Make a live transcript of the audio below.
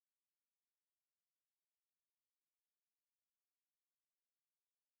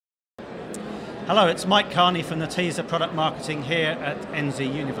Hello, it's Mike Carney from Netezza Product Marketing here at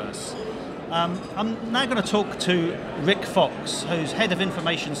NZ Universe. I'm now going to talk to Rick Fox, who's Head of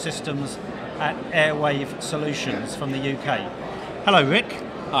Information Systems at Airwave Solutions from the UK. Hello, Rick.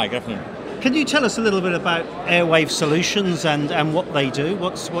 Hi, good afternoon. Can you tell us a little bit about Airwave Solutions and what they do?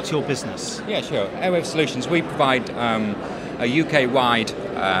 What's your business? Yeah, sure. Airwave Solutions, we provide a UK-wide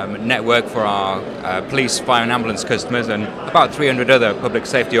network for our police, fire and ambulance customers and about 300 other public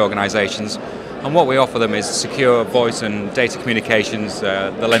safety organisations. And what we offer them is secure voice and data communications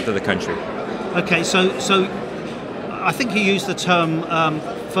the length of the country. Okay, so I think you used the term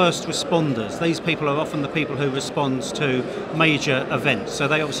first responders. These people are often the people who respond to major events, so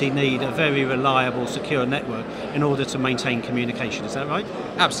they obviously need a very reliable, secure network in order to maintain communication. Is that right?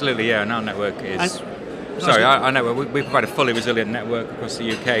 Absolutely, yeah. And our network is... our network, we provide a fully resilient network across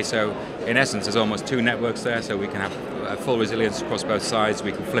the UK, so in essence there's almost two networks there, so we can have full resilience across both sides,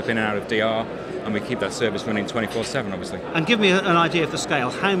 we can flip in and out of DR, and we keep that service running 24/7 obviously. And give me an idea of the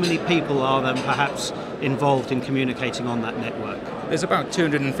scale. How many people are then perhaps involved in communicating on that network? There's about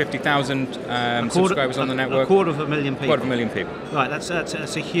 250,000 subscribers on the network. A quarter of a million people. Quarter of a million people. Right, that's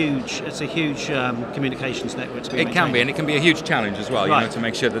a huge communications network to be maintained. It can be, and it can be a huge challenge as well. Right. You know, to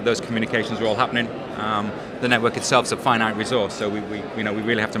make sure that those communications are all happening. The network itself is a finite resource, so we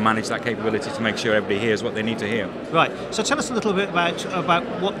really have to manage that capability to make sure everybody hears what they need to hear. Right. So tell us a little bit about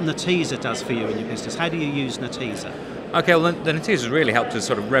what Netezza does for you in your business. How do you use Netezza? Okay, well, the Netezza has really helped us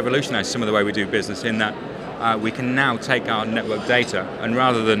sort of revolutionise some of the way we do business in that we can now take our network data and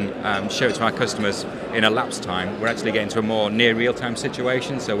rather than show it to our customers in elapsed time, we're actually getting to a more near real-time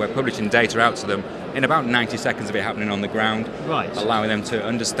situation. So we're publishing data out to them in about 90 seconds of it happening on the ground, right, allowing them to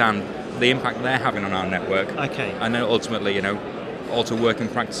understand the impact they're having on our network. Okay. And then ultimately, alter working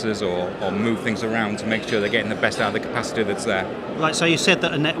practices or move things around to make sure they're getting the best out of the capacity that's there. Right, so you said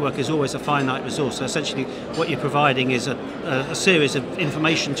that a network is always a finite resource, so essentially what you're providing is a series of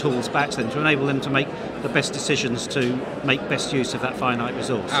information tools back to them to enable them to make the best decisions to make best use of that finite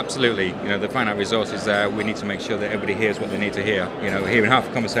resource. Absolutely, the finite resource is there, we need to make sure that everybody hears what they need to hear. Hearing half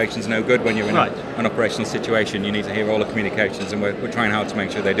a conversation is no good when you're in an operational situation. You need to hear all the communications and we're trying hard to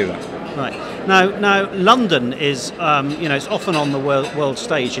make sure they do that. Right. Now London is, it's often on the world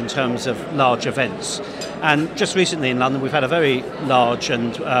stage in terms of large events. And just recently in London, we've had a very large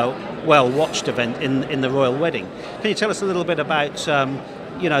and well-watched event in the Royal Wedding. Can you tell us a little bit about,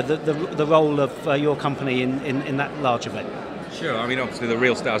 the role of your company in that large event? Sure. I mean, obviously the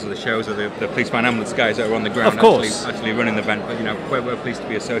real stars of the shows are the police, fire and ambulance guys that are on the ground actually running the event. But we're pleased to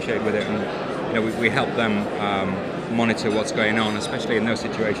be associated with it, and we help them monitor what's going on, especially in those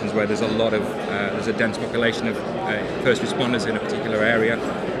situations where there's there's a dense population of first responders in a particular area.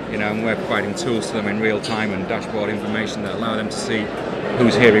 And we're providing tools to them in real time and dashboard information that allow them to see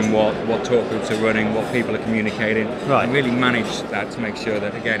who's hearing what talk groups are running, what people are communicating, and really manage that to make sure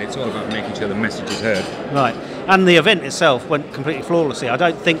that, again, it's all about making sure the message is heard. Right, and the event itself went completely flawlessly. I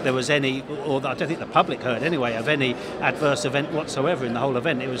don't think there was any, or I don't think the public heard anyway, of any adverse event whatsoever in the whole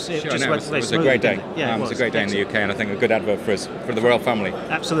event. It was a great day. Yeah, it was a great day in the UK, and I think a good advert for the royal family.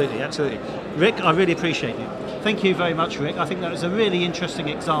 Absolutely, absolutely. Rick, I really appreciate you. Thank you very much, Rick. I think that was a really interesting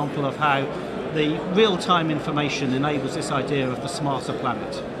example of how the real-time information enables this idea of the smarter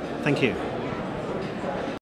planet. Thank you.